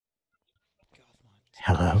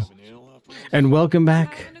Hello. And welcome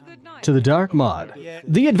back to the Dark Mod.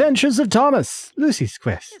 The Adventures of Thomas. Lucy's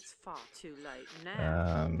Quest. It's far too late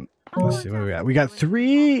now. Let's see what we got. We got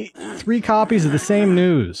three copies of the same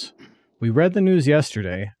news. We read the news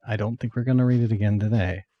yesterday. I don't think we're going to read it again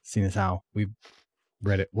today, seeing as how we've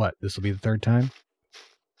read it. What? This will be the third time?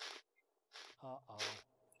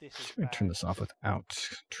 Should I turn this off without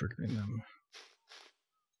triggering them?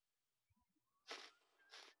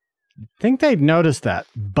 I think they'd notice that,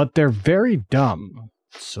 but they're very dumb,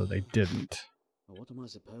 so they didn't. What am I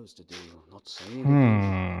supposed to do? Not say anything.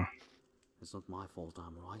 Hmm. It's not my fault,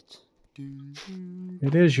 I'm right.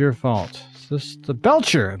 It is your fault. It's just the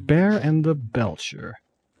Belcher. Bear and the Belcher.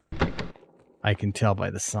 I can tell by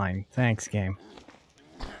the sign. Thanks, game.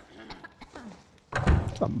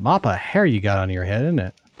 It's a mop of hair you got on your head, isn't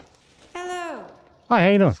it? Hello. Hi, how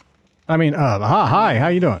you doing? I mean, hi, how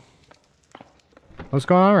you doing? What's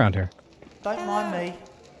going on around here? Don't mind me.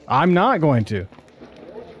 I'm not going to.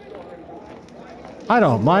 I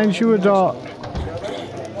don't mind you at all.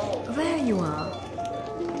 There you are.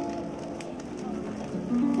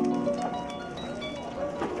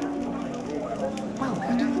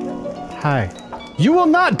 Hi. You will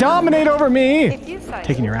not dominate over me! If you say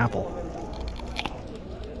Taking your apple.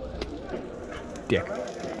 Dick.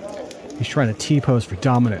 He's trying to T-pose for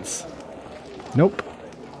dominance. Nope.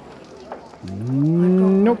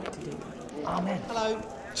 Nope. Amen. Hello.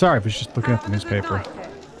 Sorry, I was just looking at the newspaper.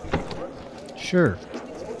 Sure.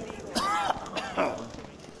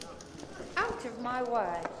 Out of my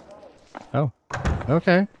way. Oh.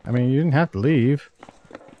 Okay. I mean, you didn't have to leave.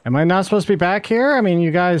 Am I not supposed to be back here? I mean, you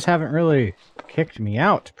guys haven't really kicked me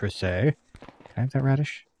out, per se. Can I have that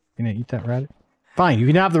radish? Can I eat that radish? Fine, you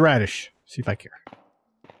can have the radish. See if I care.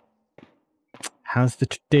 How's the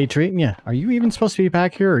day treating you? Are you even supposed to be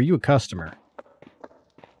back here, or are you a customer?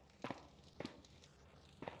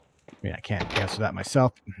 I mean, I can't answer that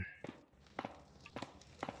myself.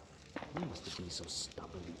 You must be so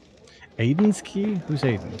stubborn. Aiden's key? Who's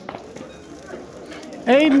Aiden?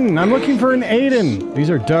 Aiden! I'm looking for an Aiden! These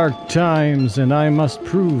are dark times, and I must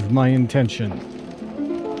prove my intention.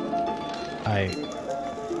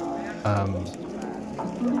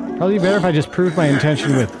 Probably better if I just prove my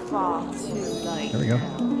intention with... Far too late. There we go.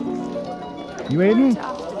 You Aiden?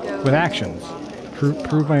 With actions.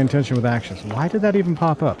 Prove my intention with actions. Why did that even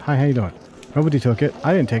pop up? Hi, how you doing? Nobody took it.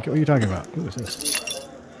 I didn't take it. What are you talking about? Who is this?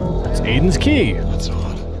 That's Aiden's key! That's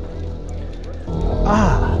odd.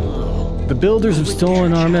 Ah! The builders have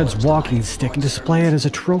stolen Armid's walking stick and display it as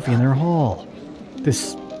a trophy in their hall.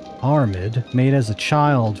 This Armid, made as a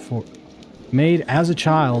child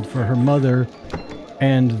for her mother,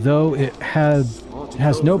 and though it has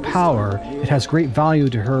no power, it has great value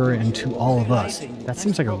to her and to all of us. That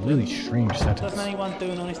seems like a really strange sentence. Doesn't anyone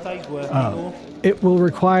doing on his day's work anymore? It will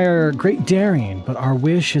require great daring, but our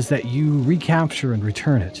wish is that you recapture and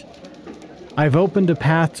return it. I've opened a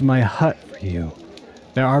path to my hut for you.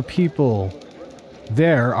 Our people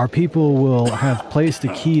will have placed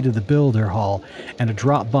a key to the builder hall and a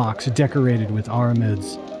drop box decorated with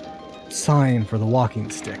Armid's sign for the walking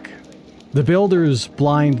stick. The builders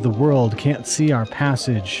blind the world can't see our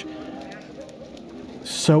passage,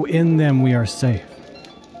 so in them we are safe.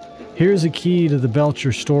 Here's a key to the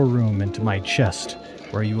Belcher storeroom and to my chest,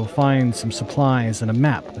 where you will find some supplies and a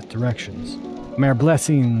map with directions. May our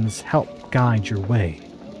blessings help guide your way,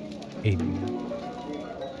 Aiden.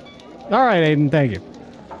 Alright, Aiden, thank you.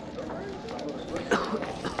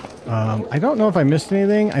 I don't know if I missed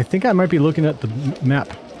anything. I think I might be looking at the map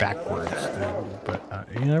backwards, but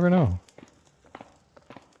you never know.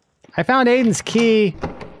 I found Aiden's key.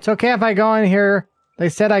 It's okay if I go in here. They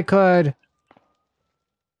said I could.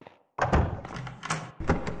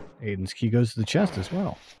 Aiden's key goes to the chest as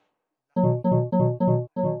well.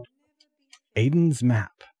 Aiden's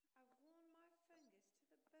map.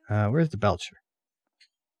 Where's the Belcher?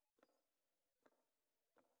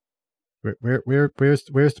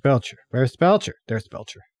 Where's the Belcher? Where's the Belcher? There's the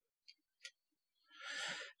Belcher.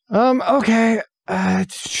 Okay.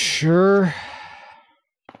 Sure.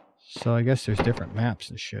 So I guess there's different maps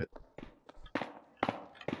and shit.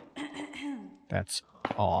 That's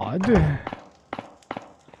odd.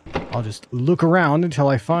 I'll just look around until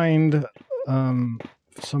I find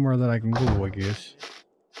somewhere that I can go, I guess.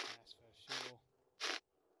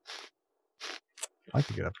 I'd like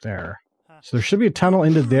to get up there. So there should be a tunnel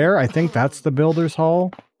into there. I think that's the builder's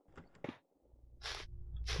hall.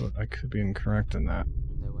 But I could be incorrect in that.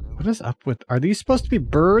 What is up with... Are these supposed to be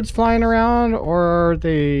birds flying around? Or are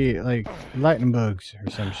they, like, lightning bugs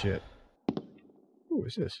or some shit? Who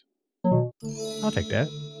is this? I'll take that.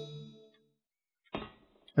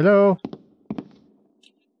 Hello?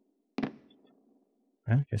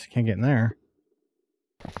 I guess I can't get in there.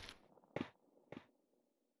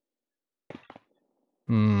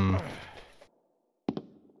 Hmm.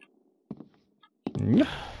 Yep.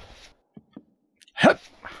 Hup.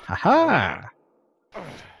 Ha-ha!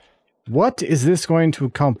 What is this going to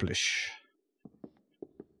accomplish?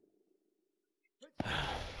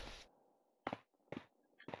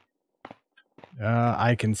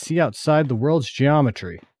 I can see outside the world's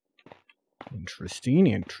geometry. Interesting,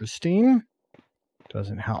 interesting.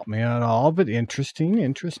 Doesn't help me at all, but interesting,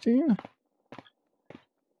 interesting.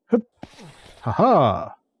 Hup.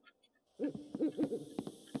 Ha-ha!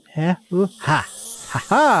 Ha! Ha!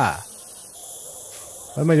 Ha-ha!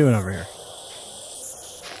 What am I doing over here?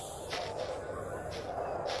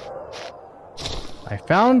 I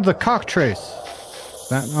found the cockatrice. Is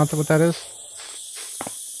that not what that is?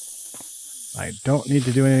 I don't need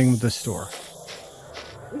to do anything with this store.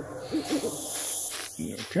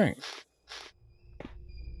 Okay.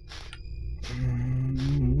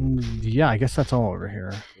 Yeah, I guess that's all over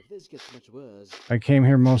here. If this gets much worse, I came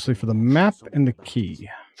here mostly for the map and the key.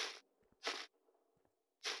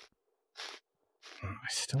 I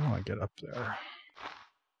still want to get up there.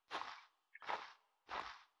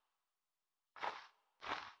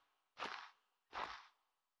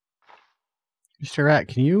 Mr. Rat,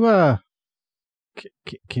 can you,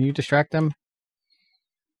 can you distract them?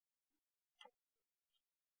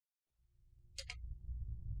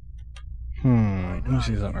 Let me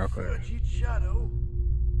see something real quick.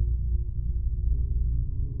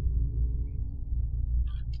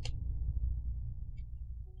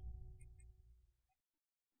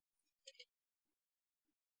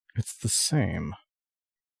 It's the same.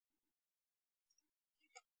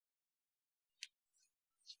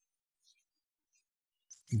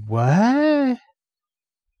 What?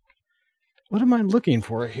 What am I looking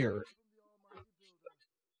for here?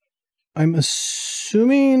 I'm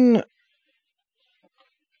assuming...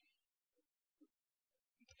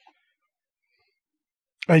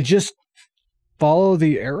 I just follow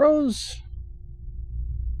the arrows?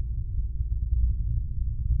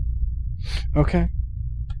 Okay.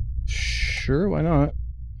 Sure, why not?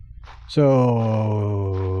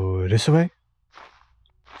 So... this way?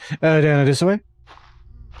 Down this way?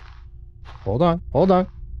 Hold on, hold on.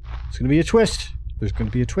 It's gonna be a twist. There's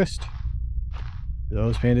gonna be a twist. For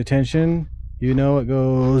those paying attention, you know it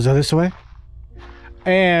goes this way.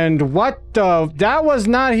 And what the... that was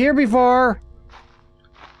not here before!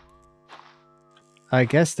 I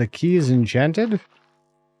guess the key is enchanted?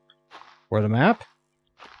 Or the map?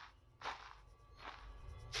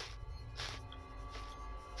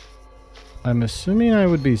 I'm assuming I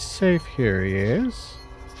would be safe here, yes?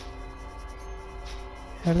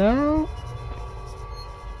 Hello?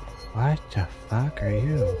 What the fuck are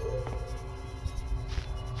you?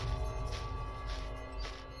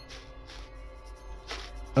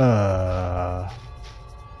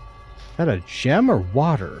 Is that a gem or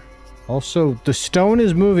water? Also, the stone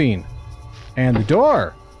is moving. And the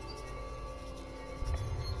door.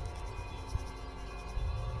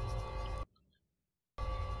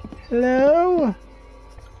 Hello?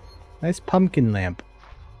 Nice pumpkin lamp.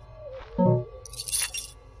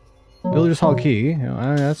 Builder's Hall key. You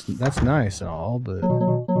know, that's nice and all, but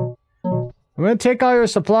I'm gonna take all your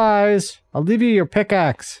supplies. I'll leave you your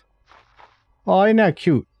pickaxe. Oh, ain't that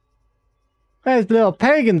cute? Nice little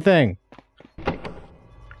pagan thing.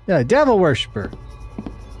 Yeah, devil worshiper.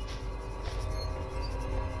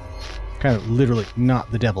 Kind of literally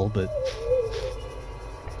not the devil, but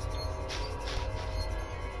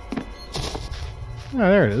oh,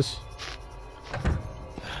 there it is.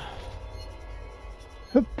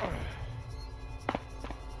 Hup.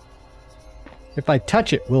 If I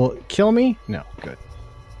touch it, will it kill me? No, good.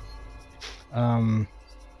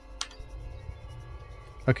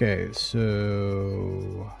 Okay,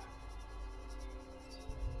 so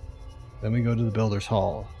then we go to the Builder's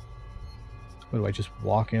Hall. What do I just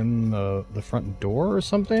walk in the front door or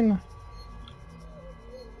something?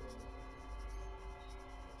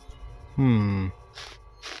 So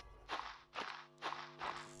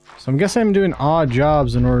I'm guessing I'm doing odd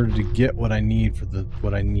jobs in order to get what I need for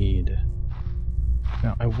what I need.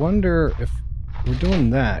 Now I wonder if we're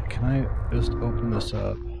doing that. Can I just open this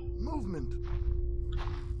up? Movement.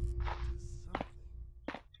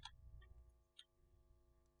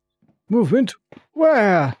 Movement?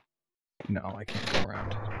 Where? No, I can't go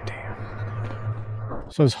around.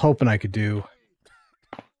 Damn. So I was hoping I could do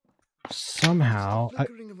somehow.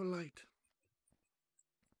 Flickering of a light.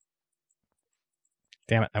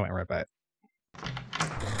 Damn it, I went right by it.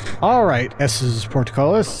 Alright, S's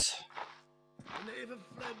Portcullis. Never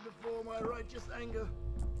fled before my righteous anger.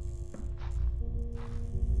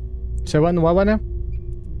 So what now?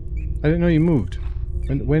 I didn't know you moved.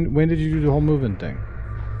 When did you do the whole moving thing?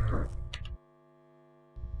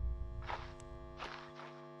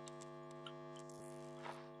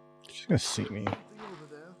 She's gonna see me.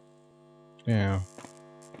 Yeah.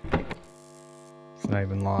 It's not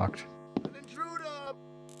even locked.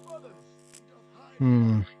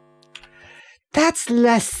 That's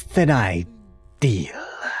less than ideal.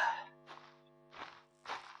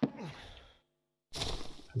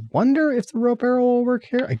 I wonder if the rope arrow will work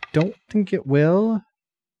here. I don't think it will.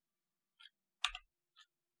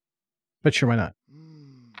 But sure, why not?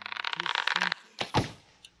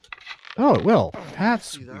 Oh, it will.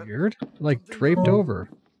 That's weird. Like draped over.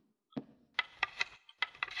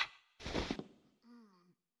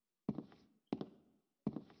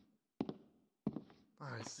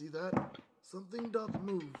 I see that. Something doth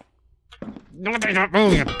move. Nothing don't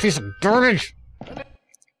move, you piece of garbage!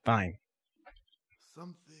 Fine.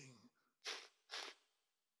 Something.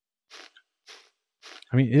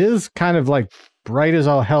 I mean, it is kind of like bright as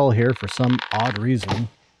all hell here for some odd reason.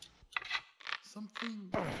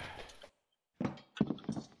 Something.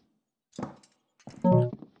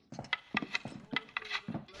 Do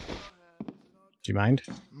you mind?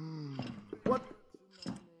 What?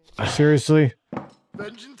 Seriously?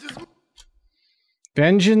 Vengeance is.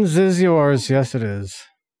 Vengeance is yours. Yes, it is.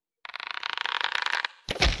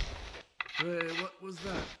 Hey, what was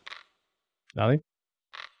that? Nothing?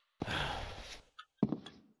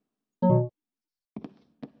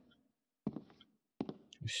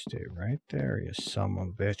 You stay right there, you son of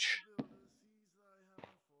a bitch.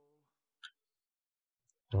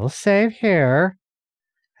 We'll save here.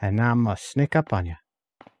 And now I'm gonna sneak up on you.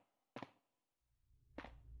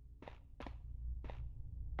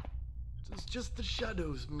 It's just the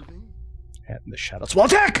shadows moving. And the shadows will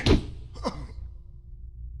attack!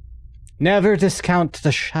 Never discount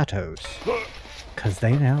the shadows. Because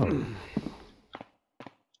they know.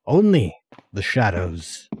 Only the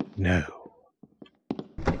shadows know.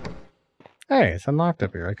 Hey, it's unlocked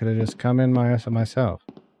up here. I could have just come in myself.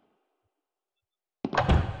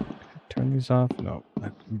 Turn these off? No.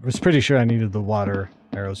 I was pretty sure I needed the water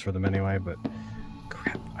arrows for them anyway, but...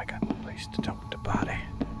 Crap, I got no place to dump the body.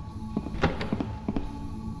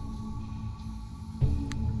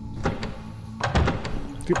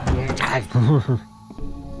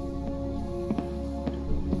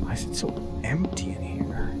 Why is it so empty in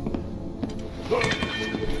here?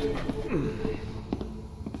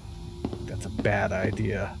 That's a bad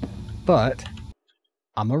idea. But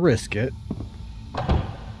I'm gonna risk it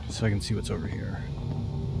so I can see what's over here.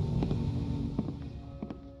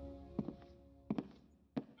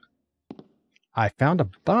 I found a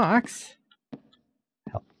box.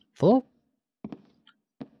 Helpful.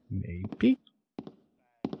 Maybe.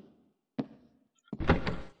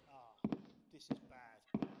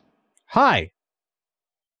 Hi!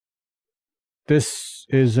 This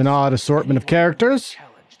is an odd assortment of characters.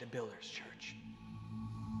 Challenge the Builder's Church.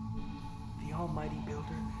 The Almighty Builder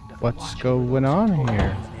doth What's watch going over those who on call here?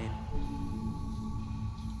 his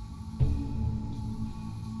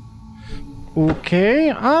name.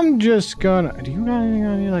 Okay, I'm just gonna... Do you got anything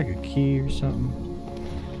on you, like a key or something?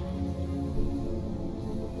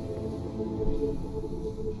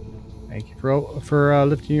 Thank you for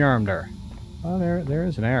lifting your arm there. Oh, there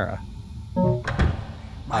is an arrow.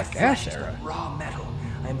 My A gas flesh is arrow. the raw metal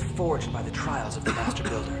I am forged by the trials of the Master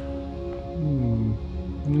Builder.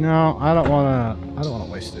 No, I don't wanna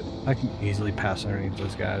waste it. I can easily pass underneath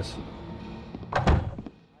those guys.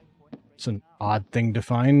 It's an odd thing to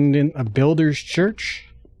find in a builder's church.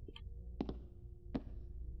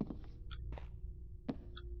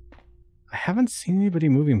 I haven't seen anybody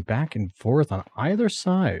moving back and forth on either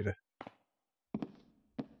side.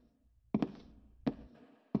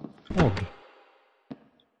 Odd.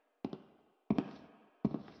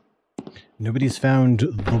 Nobody's found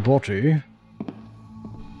the body.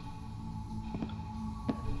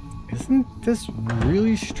 Isn't this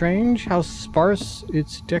really strange how sparse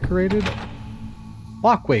it's decorated?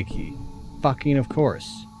 Walkway key. Fucking of course.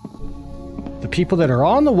 The people that are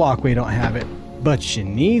on the walkway don't have it, but she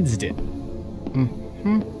needs it.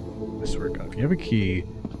 I swear to God, if you have a key...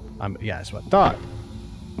 yeah, that's what I thought.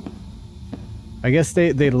 I guess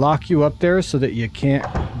they lock you up there so that you can't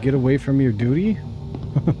get away from your duty?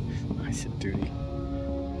 I said duty.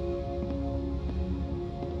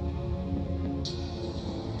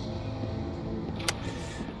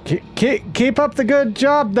 Keep up the good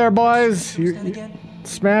job there, boys. Who's You're that again?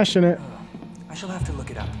 smashing it. I shall have to look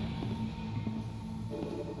it up.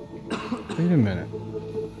 Wait a minute.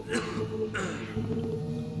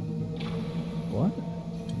 What?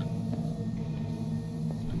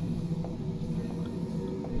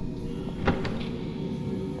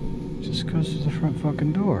 goes to the front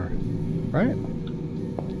fucking door, right?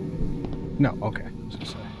 No, okay. I was gonna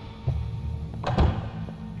say.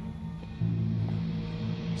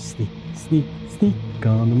 Sneak, sneak, sneak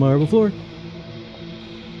on the marble floor.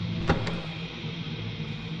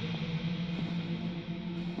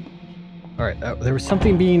 Alright, there was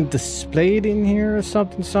something being displayed in here or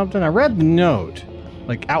something. I read the note,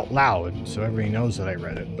 like out loud, so everybody knows that I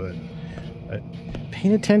read it, but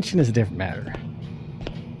paying attention is a different matter.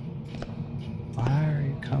 Why are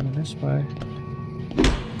you coming this way?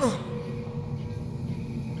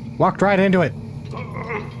 Walked right into it.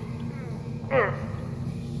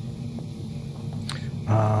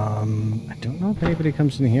 I don't know if anybody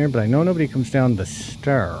comes in here, but I know nobody comes down the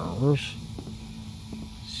stairs.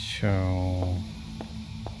 So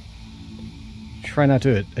try not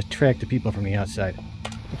to attract the people from the outside.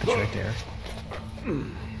 That's right there.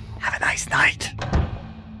 Have a nice night.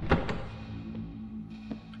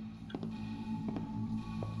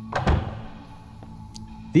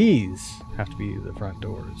 These have to be the front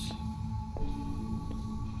doors.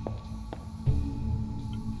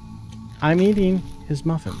 I'm eating his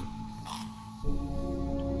muffin.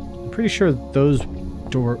 I'm pretty sure those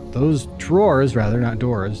drawers, not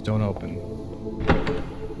doors, don't open.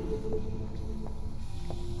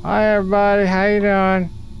 Hi everybody, how you doing?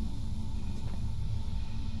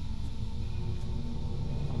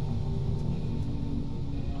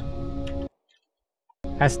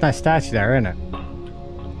 That's a nice statue there, isn't it? Is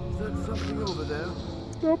that something over there?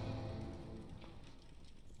 Nope.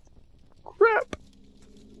 Crap.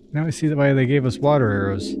 Now I see the way they gave us water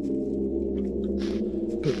arrows.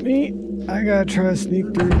 But me, I gotta try to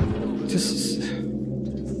sneak through. Just...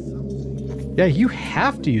 Yeah, you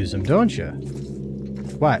have to use them, don't you?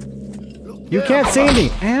 What? You can't see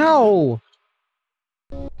me! Ow!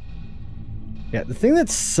 Yeah, the thing that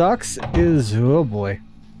sucks is... Oh boy.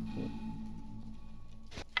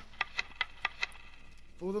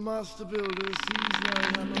 For the master builder sees my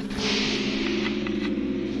hammer.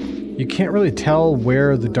 You can't really tell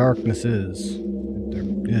where the darkness is. If there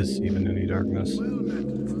is even any darkness. Well met.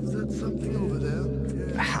 Is that something over there?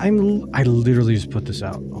 Yeah. I literally just put this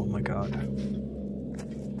out. Oh my god.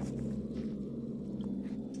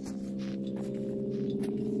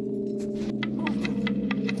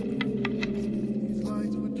 These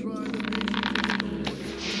lights would try the movement.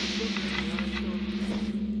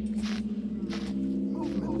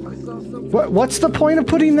 I saw something. What's the point of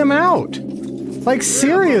putting them out? Like,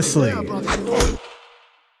 seriously. I don't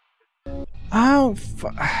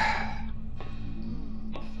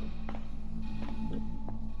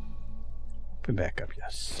Put back up, you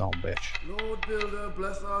son of a bitch. Lord Builder,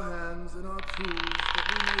 bless our hands and our tools, that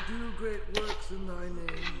we may do great works in thy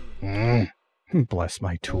name. Bless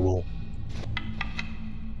my tool.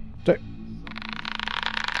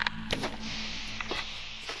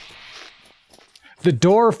 The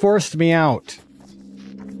door forced me out.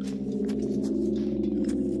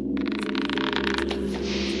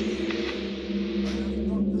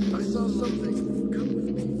 I saw something. Come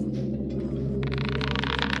with me.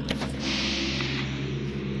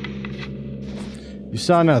 You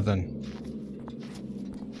saw nothing.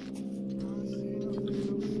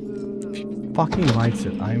 Fucking lights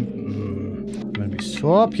it. I'm gonna be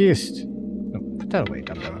so pissed. No, put that away,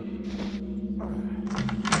 dum-dum.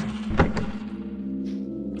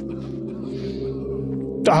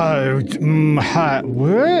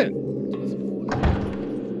 What?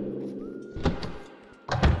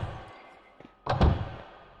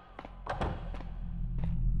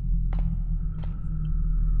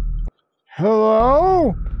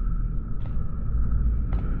 Hello?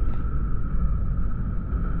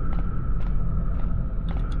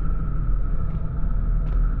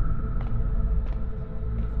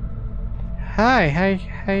 Hi, how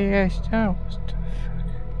you guys doing?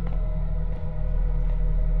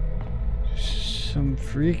 Some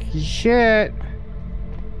freaky shit.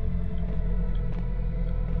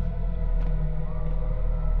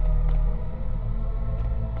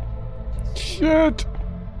 Shit.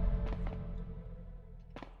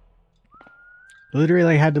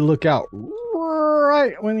 Literally, I had to look out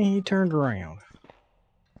right when he turned around.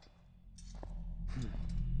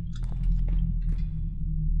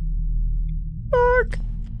 Fuck.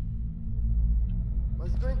 My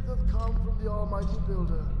strength hath come from the Almighty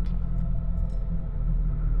Builder.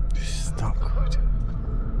 This is not good.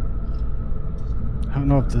 I don't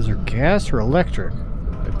know if those are gas or electric.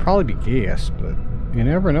 They'd probably be gas, but you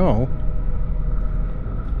never know.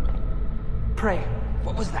 Pray,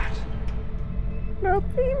 what was that?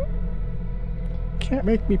 Nothing. Can't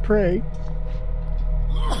make me pray.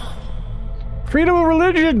 Freedom of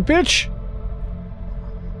religion, bitch!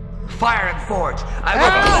 fire and forge. I will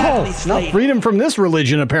Ow! gladly slay Not freedom from this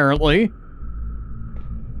religion, apparently.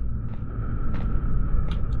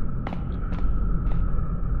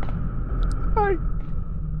 Hi.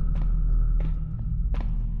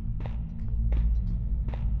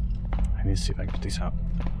 I need to see if I can get these out.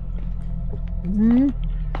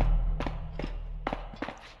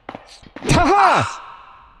 Ha-ha!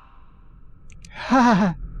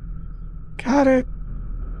 Ha! Got it.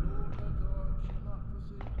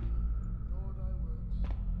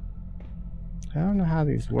 I don't know how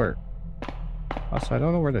these work. Also, I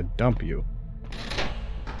don't know where to dump you.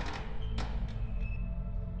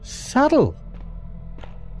 Subtle.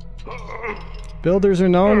 Builders are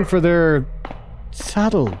known for their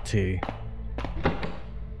subtlety.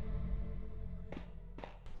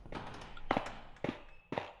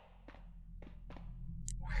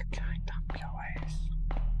 Where can I dump your waste?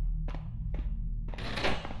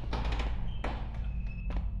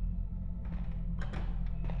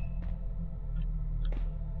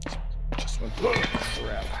 Just went through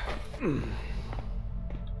crap.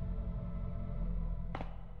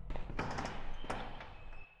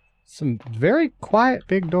 Some very quiet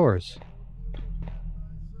big doors.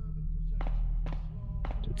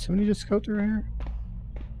 Did somebody just go through here?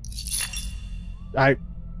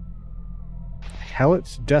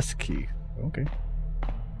 Hellet's desk key. Okay.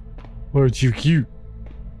 Aren't you cute?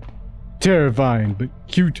 Terrifying, but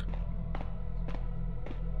cute.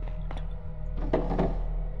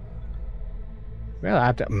 Well, I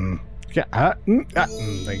have to. Yeah.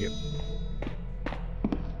 Thank you.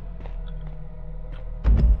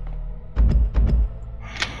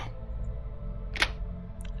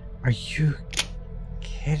 Are you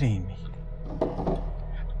kidding me?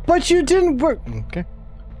 But you didn't work. Okay.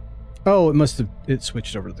 Oh, it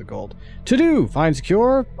switched over to the gold. To do, find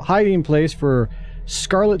secure hiding place for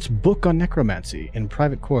Scarlet's book on necromancy in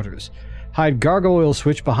private quarters. Hide gargoyle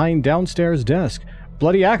switch behind downstairs desk.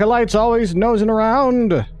 Bloody acolytes always nosing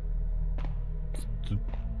around.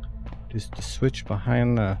 Is the switch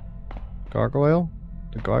behind the gargoyle?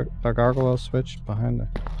 The gargoyle switch behind the...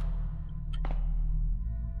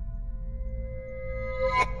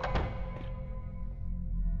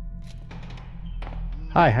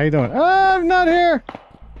 Hi, how you doing? Oh, I'm not here!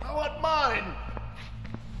 I want mine!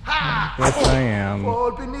 Ha! Yes, I am.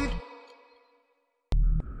 Fall beneath.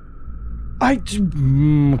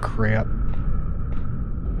 Crap.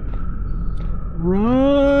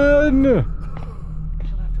 Run!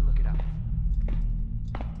 She'll have to look it up.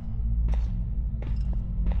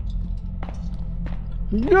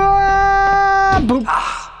 Ah! Boop.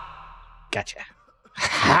 Gotcha.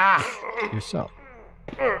 Ha! Yourself.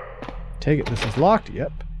 Take it. This is locked.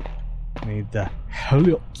 Yep. Need the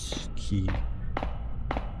Howlet key.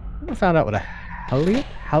 Never found out what a Howlet?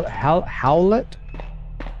 Howlet?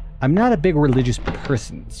 I'm not a big religious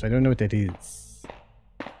person, so I don't know what that is.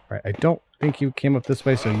 Right. I don't think you came up this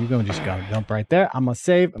way, so you're gonna just gotta jump right there. I'm gonna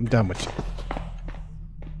save. I'm done with you.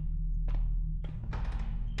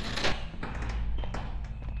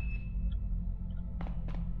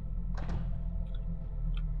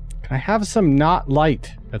 Can I have some not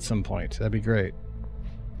light at some point? That'd be great.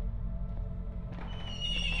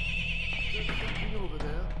 Over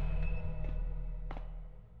there.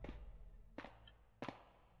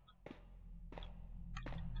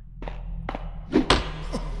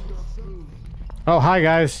 Oh, hi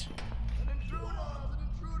guys. An intruder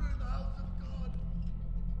in the house of God.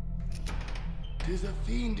 'Tis a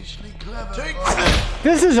fiendishly clever. Take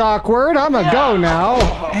This is awkward. I'm gonna go now.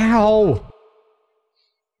 Ow.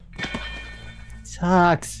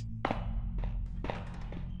 Sucks. I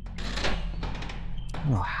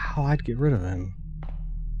don't know how I'd get rid of him.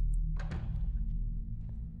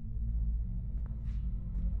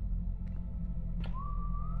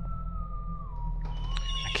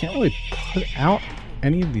 I can't really put out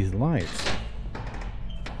any of these lights.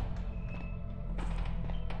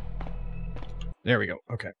 There we go.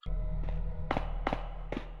 Okay.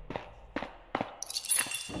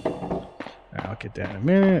 I'll get that in a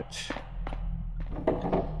minute.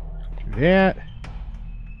 Do that.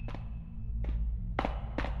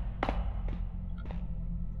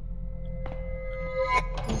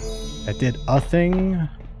 That did a thing.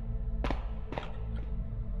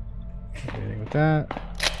 Anything with that?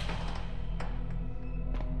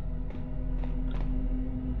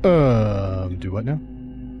 Do what now?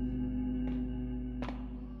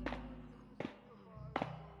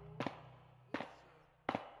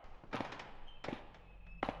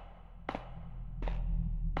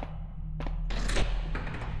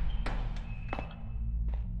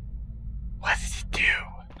 What does it do?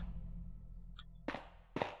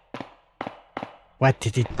 What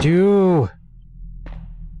did it do?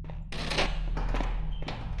 I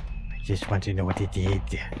just want to know what it did.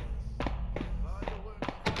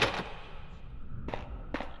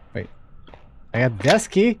 Wait. I got the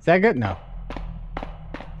desk key? Is that good? No.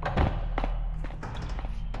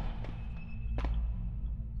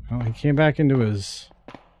 Well, he came back into his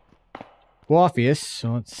office,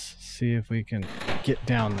 so let's see if we can get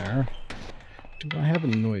down there. Do I have a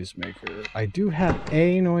noisemaker? I do have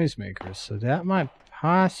a noisemaker, so that might be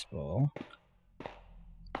possible.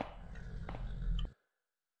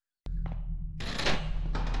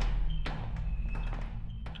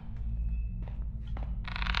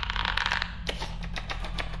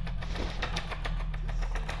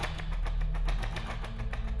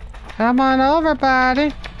 Come on over,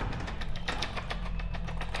 buddy.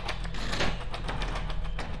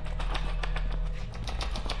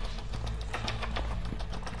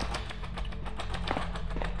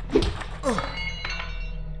 Good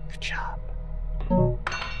job.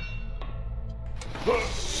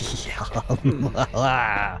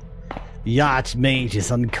 The Archmage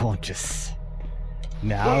is unconscious.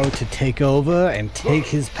 Now to take over and take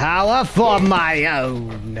his power for my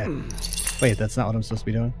own. Wait, that's not what I'm supposed to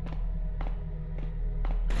be doing.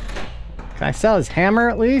 Can I sell his hammer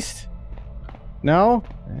at least? No?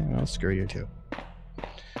 Well, screw you too.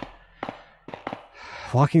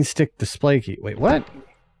 Walking stick display key. Wait, what?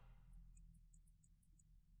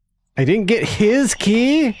 I didn't get his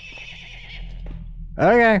key?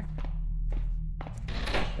 Okay.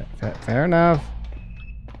 Fair enough.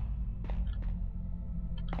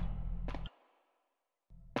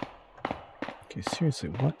 Okay, seriously,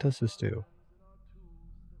 what does this do?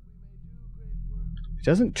 It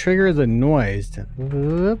doesn't trigger the noise to...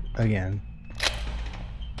 again.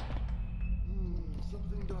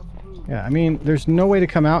 Yeah, I mean, there's no way to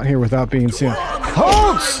come out here without being seen.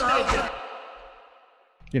 Halt!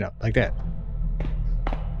 You know, like that.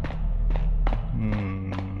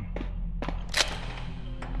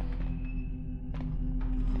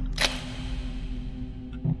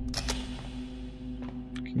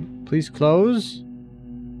 Can you please close?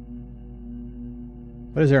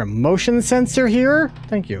 What is there, a motion sensor here?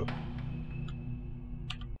 Thank you.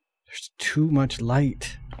 There's too much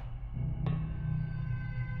light.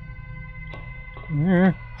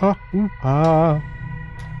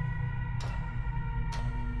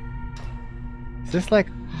 Is this like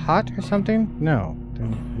hot or something? No.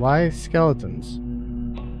 Then why skeletons?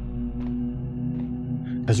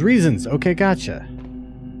 There's reasons. Okay, gotcha.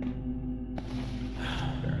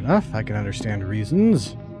 Fair enough. I can understand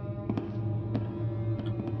reasons.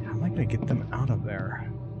 How am I gonna get them out of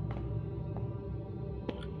there?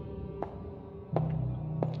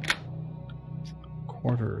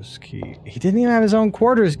 Quarters key. He didn't even have his own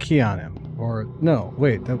quarters key on him. Or no,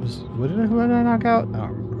 wait, that was who did I knock out? Oh, I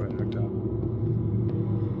remember who I knocked out.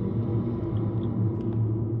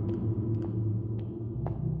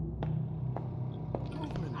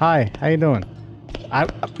 Hi, how you doing? I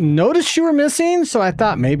noticed you were missing, so I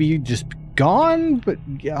thought maybe you'd just be gone, but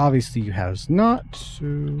obviously you have not. So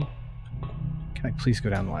can I please go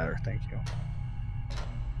down the ladder? Thank you.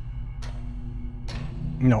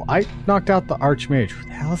 No, I knocked out the Archmage. Who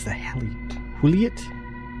the hell is the Juliet?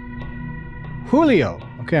 Julio!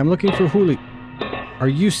 Okay, I'm looking for Julio. Are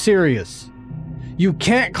you serious? You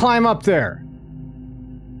can't climb up there!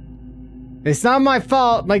 It's not my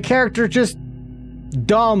fault. My character just...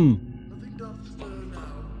 dumb.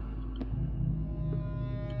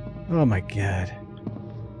 Oh my god.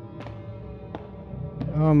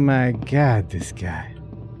 Oh my god, this guy.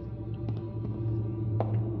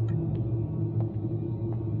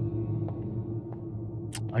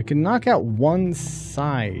 I can knock out one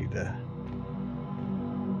side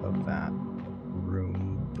of that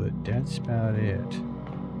room, but that's about it.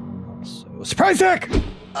 Also, surprise deck!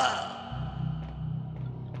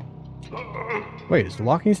 Wait, is the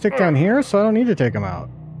walking stick down here? So I don't need to take him out.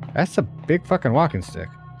 That's a big fucking walking stick.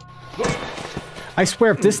 I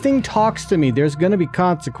swear, if this thing talks to me, there's gonna be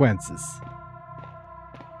consequences.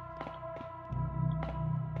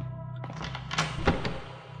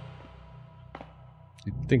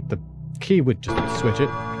 You'd think the key would just switch it.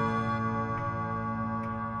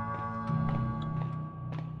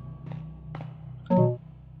 Oh,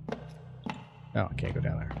 I can't go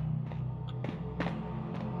down there.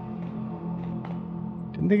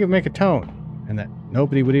 Didn't think it'd make a tone, and that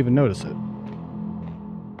nobody would even notice it.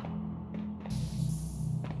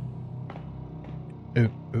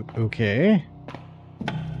 Okay.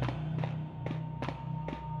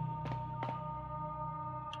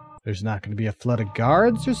 There's not going to be a flood of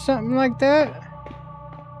guards or something like that?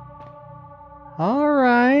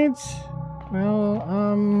 Alright.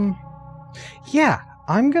 Well, yeah,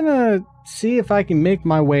 I'm gonna see if I can make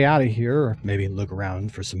my way out of here, or maybe look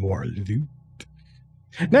around for some more loot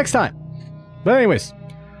next time. But anyways,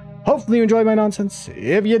 hopefully you enjoyed my nonsense.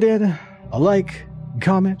 If you did, a like,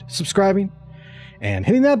 comment, subscribing, and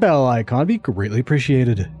hitting that bell icon would be greatly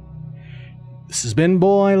appreciated. This has been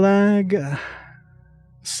Boy Lag,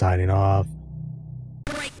 signing off.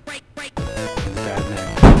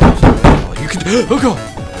 You can. Oh god!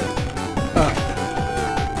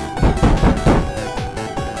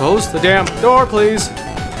 Close the damn door, please.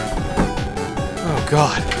 Oh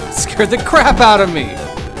god, it scared the crap out of me.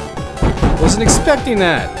 Wasn't expecting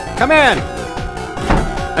that. Come in.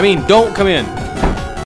 I mean, don't come in.